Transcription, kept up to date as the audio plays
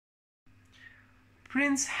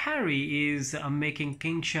Prince Harry is making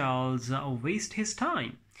King Charles waste his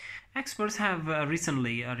time. Experts have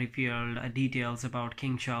recently revealed details about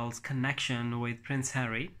King Charles' connection with Prince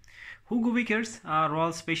Harry. Hugo Vickers, a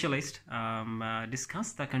royal specialist,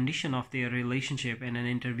 discussed the condition of their relationship in an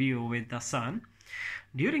interview with The Sun.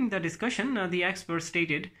 During the discussion, the expert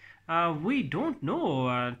stated, "We don't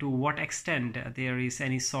know to what extent there is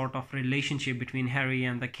any sort of relationship between Harry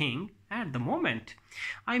and the King at the moment.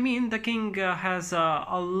 I mean, the King has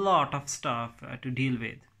a lot of stuff to deal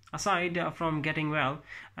with. Aside from getting well,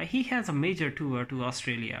 he has a major tour to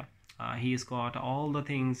Australia. He's got all the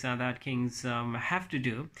things that kings have to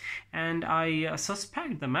do, and I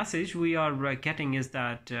suspect the message we are getting is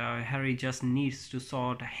that Harry just needs to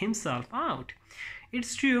sort himself out.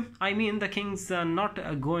 It's true. I mean, the king's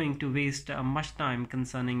not going to waste much time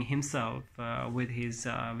concerning himself with his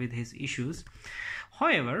issues."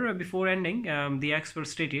 However, before ending, the expert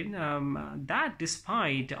stated that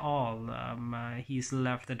despite all, he's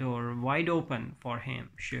left the door wide open for him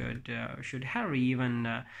should Harry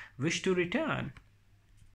even wish to return.